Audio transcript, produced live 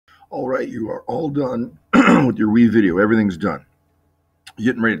All right, you are all done with your WeVideo. Everything's done.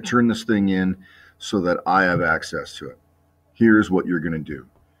 You're getting ready to turn this thing in so that I have access to it. Here's what you're going to do.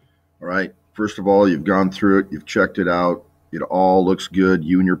 All right. First of all, you've gone through it. You've checked it out. It all looks good.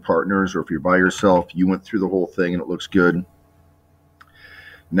 You and your partners, or if you're by yourself, you went through the whole thing and it looks good.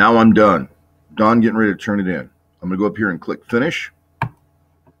 Now I'm done. Done getting ready to turn it in. I'm going to go up here and click Finish.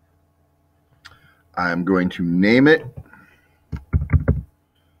 I'm going to name it.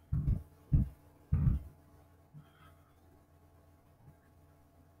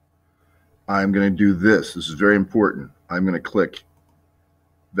 I'm going to do this. This is very important. I'm going to click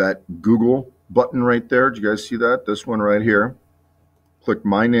that Google button right there. Did you guys see that? This one right here. Click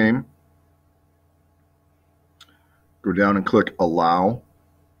my name. Go down and click Allow.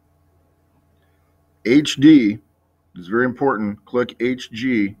 HD is very important. Click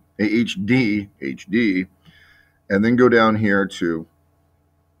HD, and then go down here to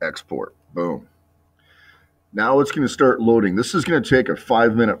Export. Boom. Now it's going to start loading. This is going to take a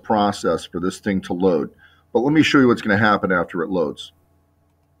 5-minute process for this thing to load. But let me show you what's going to happen after it loads.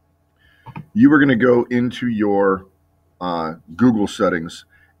 You are going to go into your Google settings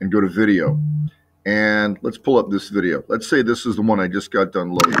and go to video. And let's pull up this video. Let's say this is the one I just got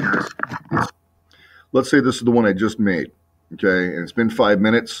done loading. Let's say this is the one I just made. Okay, and it's been 5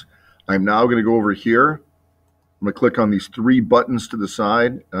 minutes. I'm now going to go over here. I'm going to click on these 3 buttons to the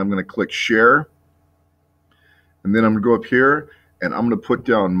side, and I'm going to click Share. And then I'm going to go up here, and I'm going to put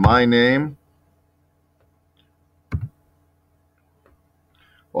down my name.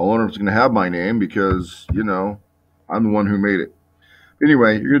 Well, I wonder if it's going to have my name because, you know, I'm the one who made it.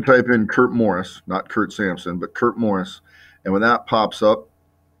 Anyway, you're going to type in Kurt Morris, not Kurt Sampson, but Kurt Morris. And when that pops up,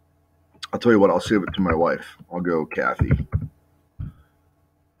 I'll tell you what, I'll save it to my wife. I'll go Kathy.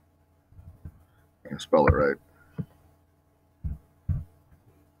 I can spell it right.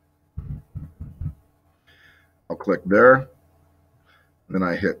 I'll click there. Then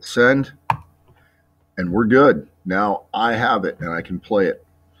I hit send. And we're good. Now I have it and I can play it.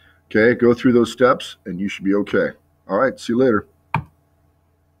 Okay, go through those steps and you should be okay. All right, see you later.